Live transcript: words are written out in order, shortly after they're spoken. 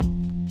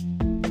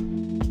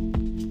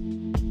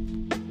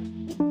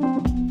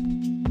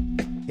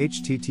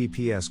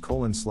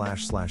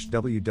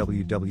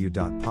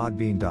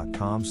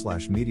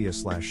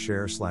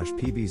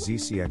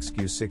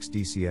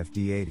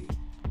https://www.podbean.com/media/share/pbzcxq6dcfd80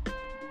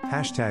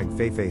 Hashtag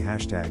Feifei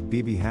Hashtag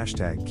Bibi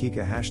Hashtag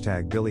Kika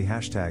Hashtag Billy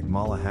Hashtag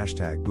Mala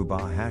Hashtag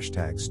Booba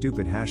Hashtag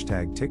Stupid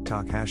Hashtag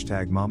TikTok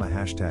Hashtag Mama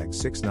Hashtag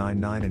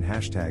 699 and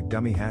Hashtag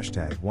Dummy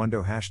Hashtag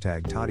Wando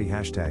Hashtag Toddy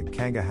Hashtag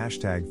Kanga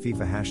Hashtag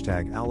FIFA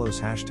Hashtag Alos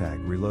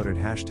Hashtag Reloaded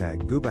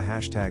Hashtag Gooba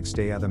Hashtag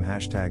Stayathem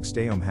Hashtag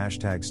Stayhome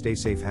Hashtag Stay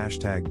Safe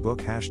Hashtag Book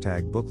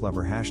Hashtag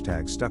Booklover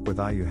Hashtag Stuck with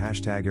IU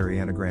Hashtag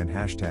Ariana Grande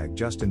Hashtag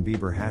Justin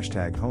Bieber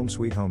Hashtag Home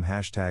Sweet Home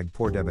Hashtag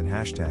Poor Devon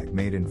Hashtag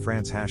Made in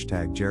France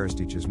Hashtag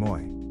Jaristiches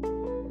Moi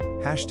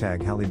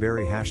Hashtag Halle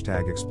Berry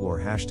Hashtag Explore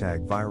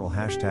Hashtag Viral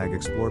Hashtag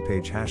Explore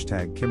Page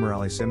Hashtag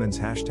Kimberly Simmons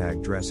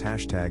Hashtag Dress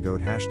Hashtag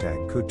Ode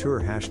Hashtag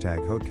Couture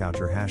Hashtag Haute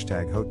Couture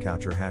Hashtag Haute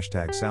Couture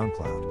Hashtag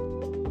SoundCloud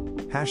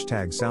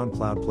Hashtag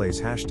SoundCloud Plays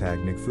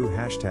Hashtag NickFu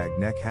Hashtag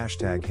Neck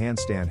Hashtag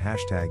Handstand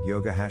Hashtag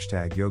Yoga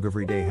Hashtag Yoga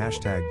Everyday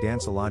Hashtag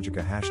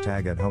Danceologica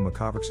Hashtag At Home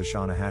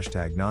Conversation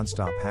Hashtag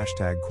Nonstop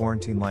Hashtag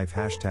Quarantine Life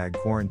Hashtag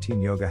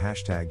Quarantine Yoga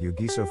Hashtag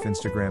Yogisof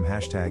Instagram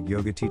Hashtag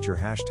Yoga Teacher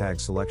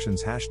Hashtag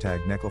Selections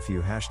Hashtag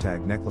Necklefew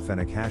Hashtag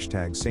Necklefenic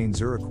Hashtag Saint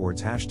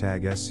Zurichords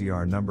Hashtag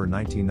SCR Number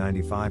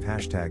 1995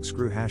 Hashtag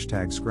Screw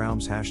Hashtag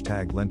Scroums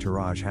Hashtag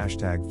Lentourage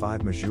Hashtag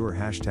 5 Majour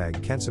Hashtag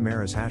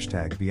Kensamaras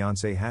Hashtag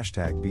Beyonce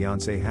Hashtag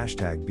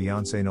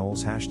Beyonce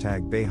Knowles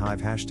Hashtag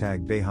Bayhive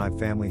Hashtag Bayhive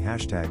Family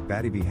Hashtag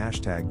Battybee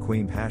Hashtag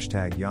Queen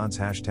Hashtag Yance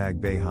Hashtag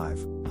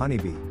Bayhive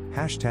Honeybee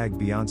Hashtag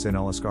Beyonce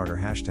Nullis Carter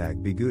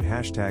Hashtag Begood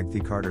Hashtag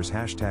The Carters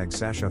Hashtag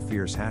Sasha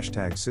Fierce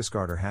Hashtag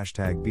Siscarter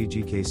Hashtag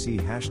BGKC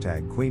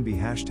Hashtag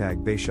Queenbee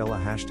Hashtag Bayshella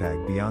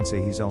Hashtag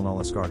Beyonce Hazel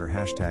Nullis Carter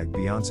Hashtag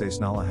Beyonce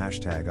Snala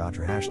Hashtag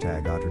Otter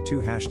Hashtag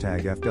Otter2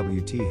 Hashtag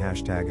FWT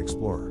Hashtag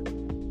Explorer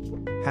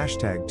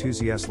Hashtag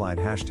 2ZSlide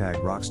Hashtag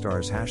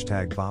Rockstars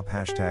Hashtag Bop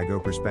Hashtag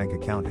Oprah's Bank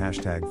Account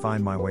Hashtag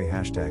Find My Way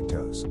Hashtag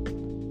Toes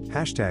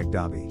Hashtag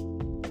Dobby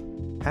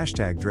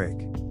Hashtag Drake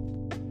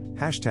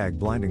Hashtag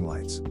Blinding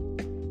Lights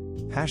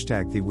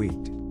Hashtag The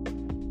Wheat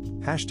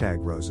Hashtag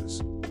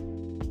Roses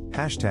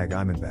Hashtag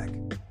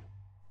Imanbek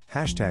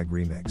Hashtag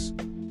Remix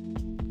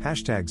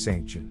Hashtag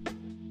St. John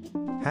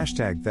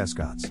Hashtag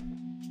Thescots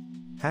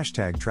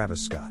Hashtag Travis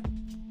Scott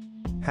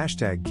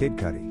Hashtag Kid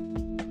Cudi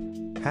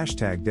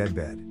Hashtag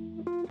Deadbed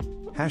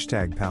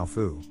Hashtag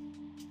Palfu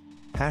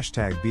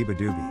Hashtag Biba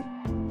Doobie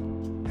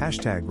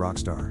Hashtag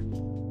Rockstar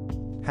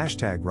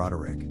Hashtag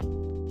Roderick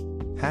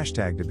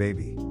Hashtag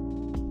DaBaby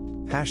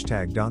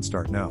Hashtag Don't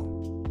Start No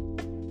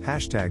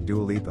Hashtag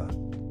Dua Lipa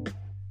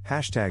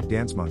Hashtag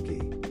Dance Monkey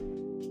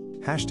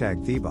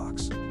Hashtag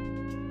Thebox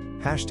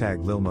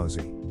Hashtag Lil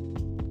Mosey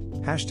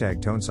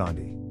Hashtag Tone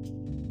Sandi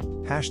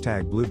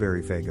Hashtag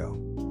Blueberry Fago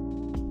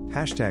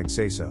Hashtag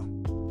Say So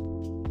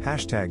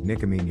Hashtag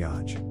Nicki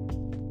Minaj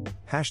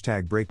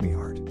Hashtag Break Me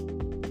Heart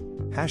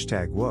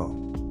Hashtag Whoa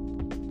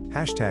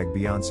Hashtag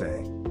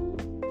Beyonce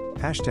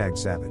Hashtag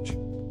Savage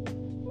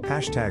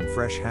Hashtag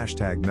Fresh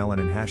Hashtag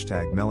Melanin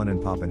Hashtag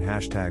Melanin Poppin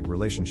Hashtag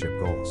Relationship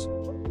Goals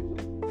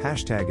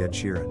Hashtag Ed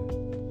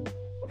Sheeran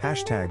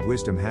Hashtag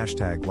Wisdom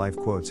Hashtag Life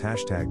Quotes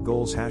Hashtag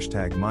Goals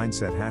Hashtag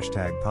Mindset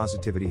Hashtag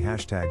Positivity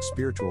Hashtag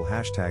Spiritual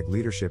Hashtag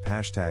Leadership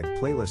Hashtag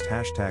Playlist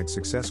Hashtag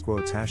Success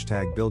Quotes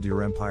Hashtag Build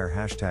Your Empire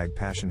Hashtag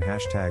Passion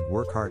Hashtag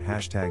Work Hard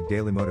Hashtag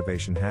Daily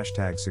Motivation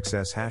Hashtag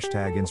Success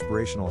Hashtag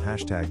Inspirational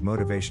Hashtag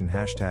Motivation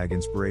Hashtag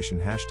Inspiration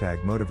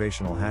Hashtag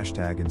Motivational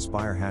Hashtag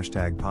Inspire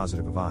Hashtag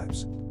Positive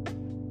Vibes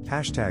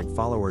Hashtag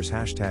Followers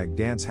Hashtag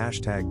Dance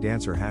Hashtag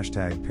Dancer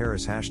Hashtag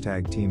Paris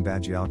Hashtag Team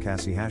Badji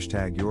Alkassi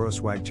Hashtag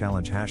Euroswag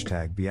Challenge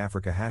Hashtag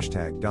Biafrica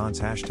Hashtag Dons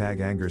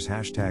Hashtag Angers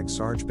Hashtag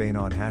Sarge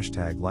Baynod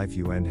Hashtag Life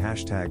UND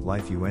Hashtag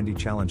Life UND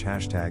Challenge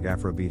Hashtag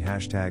Afrobeat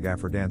Hashtag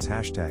Afrodance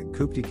Hashtag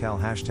Kuptikal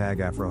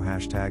Hashtag Afro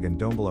Hashtag and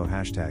Dombolo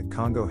Hashtag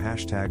Congo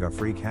Hashtag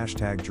Afrique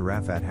Hashtag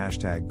Girafat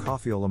Hashtag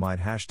Coffeeolamide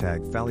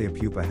Hashtag Phalia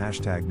Pupa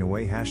Hashtag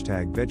Noe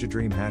Hashtag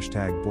Vegadream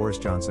Hashtag Boris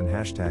Johnson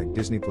Hashtag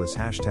Disney Plus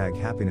Hashtag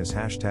Happiness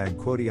Hashtag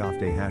Quote Off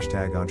Day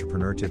Hashtag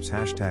Entrepreneur Tips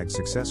Hashtag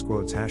Success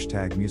Quotes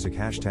Hashtag Music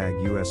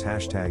Hashtag US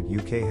Hashtag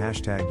UK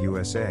Hashtag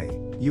USA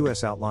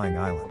US Outlying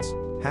Islands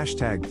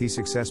Hashtag The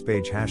Success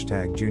Page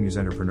Hashtag Juniors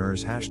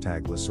Entrepreneurs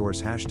Hashtag La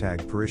Source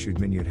Hashtag Parishud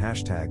Minute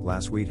Hashtag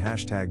Last Wheat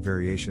Hashtag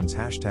Variations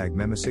Hashtag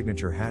Mema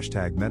Signature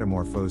Hashtag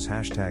Metamorphose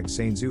Hashtag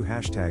Sainzu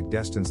Hashtag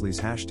Destinsleys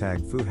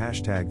Hashtag Fu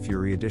Hashtag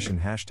Fury Edition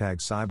Hashtag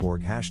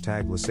Cyborg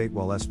Hashtag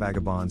Lasatewell S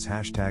Vagabonds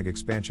Hashtag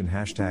Expansion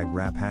Hashtag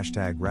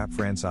Rap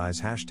Franchise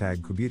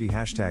Hashtag Kubeauty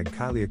Hashtag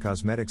Kylie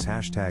Cosmetics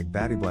Hashtag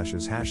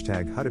Baddyblushes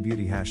Hashtag Huda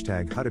Beauty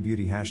Hashtag Huda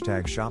Beauty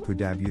Hashtag Shop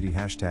Huda Beauty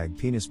Hashtag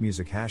Penis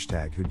Music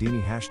Hashtag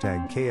Houdini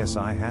Hashtag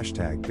KSI hi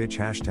hashtag bitch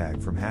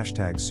hashtag from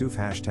hashtag soof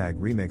hashtag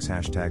remix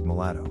hashtag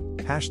mulatto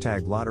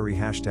hashtag lottery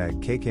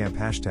hashtag kcamp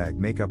hashtag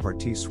makeup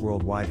artists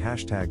worldwide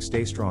hashtag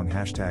stay strong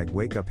hashtag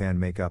wake up and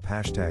makeup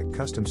hashtag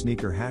custom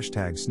sneaker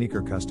hashtag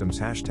sneaker customs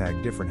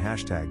hashtag different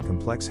hashtag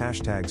complex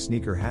hashtag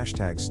sneaker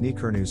hashtag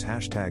sneaker news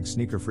hashtag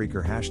sneaker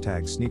freaker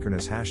hashtag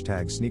sneakerness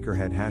hashtag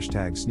sneakerhead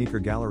hashtag sneaker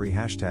gallery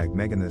hashtag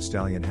Megan Thee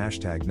Stallion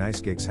hashtag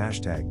nice gigs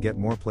hashtag get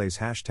more plays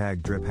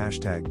hashtag drip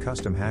hashtag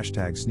custom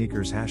hashtag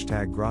sneakers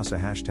hashtag grassa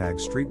hashtag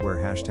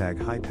streetwear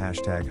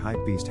hashtag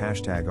hype beast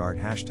hashtag art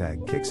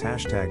hashtag kicks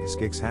hashtag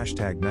skicks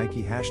hashtag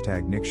Nike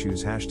hashtag Nick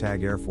shoes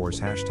hashtag Air Force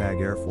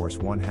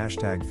One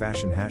hashtag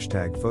fashion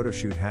hashtag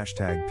photoshoot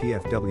hashtag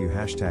PFW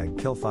hashtag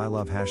killfi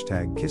love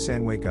hashtag kiss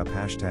and wake up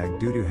hashtag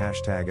doodoo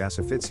hashtag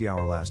asafitsi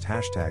our last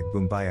hashtag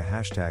boombaya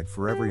hashtag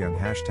forever young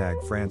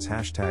hashtag France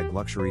hashtag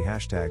luxury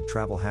hashtag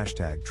travel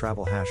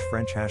hash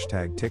French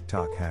hashtag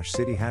TikTok hash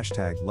city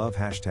hashtag love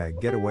hashtag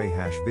getaway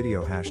hash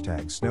video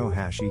hashtag snow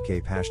hash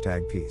ecape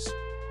hashtag peace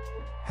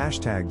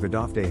hashtag vid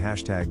off day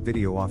hashtag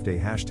video off day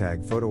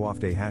hashtag photo off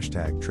day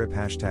hashtag trip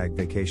hashtag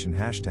vacation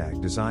hashtag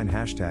design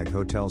hashtag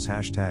hotels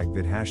hashtag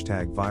vid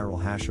hashtag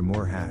viral hash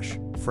amour hash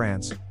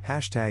France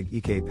hashtag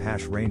ecape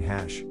hash rain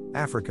hash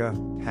Africa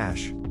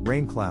hash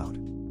rain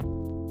cloud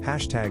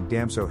hashtag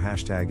damso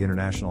hashtag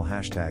international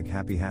hashtag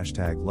happy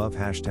hashtag love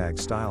hashtag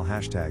style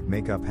hashtag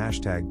makeup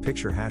hashtag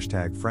picture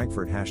hashtag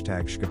Frankfurt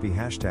hashtag shkapi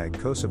hashtag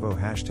Kosovo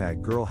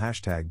hashtag girl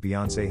hashtag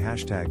Beyonce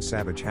hashtag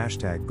savage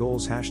hashtag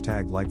goals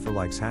hashtag like for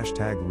likes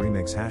hashtag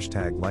remix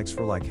hashtag likes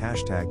for like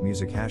hashtag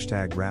music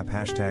hashtag rap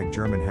hashtag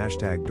German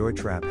hashtag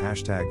Deutschrap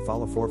hashtag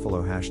follow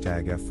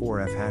hashtag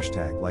F4F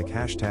hashtag like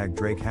hashtag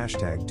Drake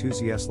hashtag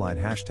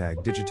 2ZSlide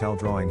hashtag digital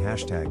drawing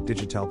hashtag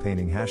digital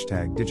painting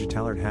hashtag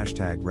digitalart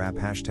hashtag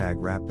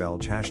rap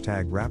belch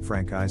hashtag rap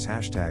franchise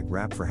hashtag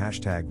rap for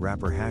hashtag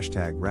rapper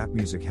hashtag rap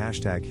music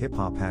hashtag hip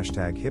hop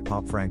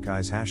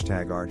franchise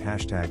hashtag art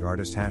hashtag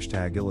artist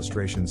hashtag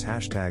illustrations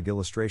hashtag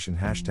illustration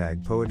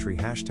hashtag poetry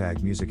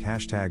hashtag music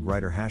hashtag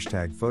writer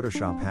hashtag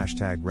photoshop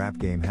hashtag rap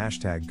game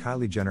hashtag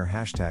Kylie Jenner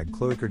hashtag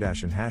Khloe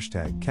Kardashian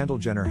hashtag Kendall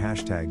Jenner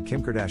hashtag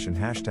Kim Kardashian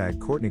hashtag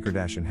Kourtney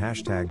Kardashian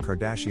hashtag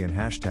Kardashian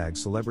hashtag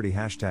celebrity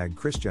hashtag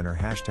Kris Jenner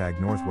hashtag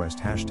Northwest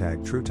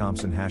hashtag True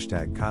Thompson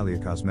hashtag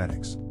Kylie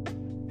Cosmetics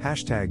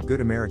hashtag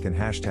good American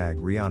hashtag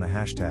Rihanna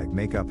hashtag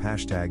makeup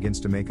hashtag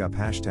insta makeup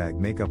hashtag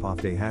makeup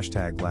off day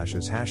hashtag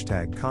lashes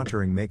hashtag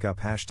contouring makeup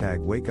hashtag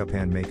wake up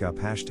and makeup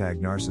hashtag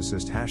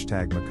narcissist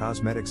hashtag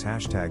macosmetics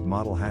hashtag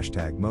model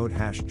hashtag mode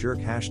hash jerk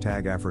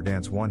hashtag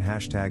afrodance 1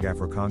 hashtag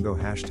afrocongo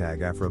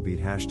hashtag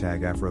afrobeat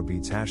hashtag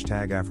afrobeats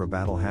hashtag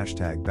afrobattle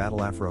hashtag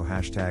battle afro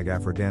hashtag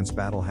afrodance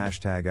battle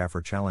hashtag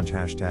afrochallenge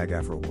hashtag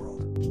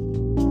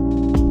afroworld